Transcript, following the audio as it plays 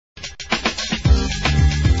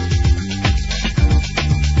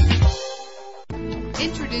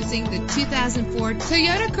or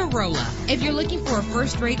Toyota Corolla. If you're looking for a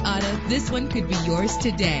first-rate auto, this one could be yours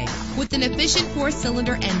today. With an efficient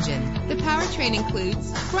 4-cylinder engine, the powertrain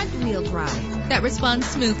includes front-wheel drive that responds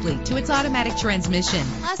smoothly to its automatic transmission.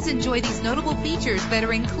 Plus, enjoy these notable features that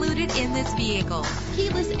are included in this vehicle: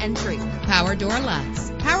 keyless entry, power door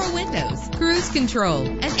locks, power windows, cruise control,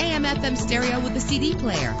 an AM/FM stereo with a CD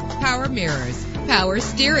player, power mirrors, power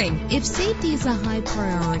steering. If safety is a high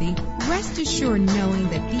priority, rest assured knowing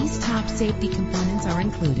that these top safety components are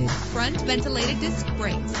included: front ventilated disc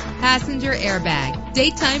brakes, passenger airbag,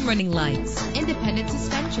 daytime running lights, independent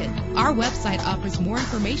suspension. Our website offers more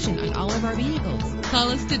information on all of our vehicles. Call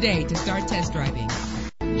us today to start test driving.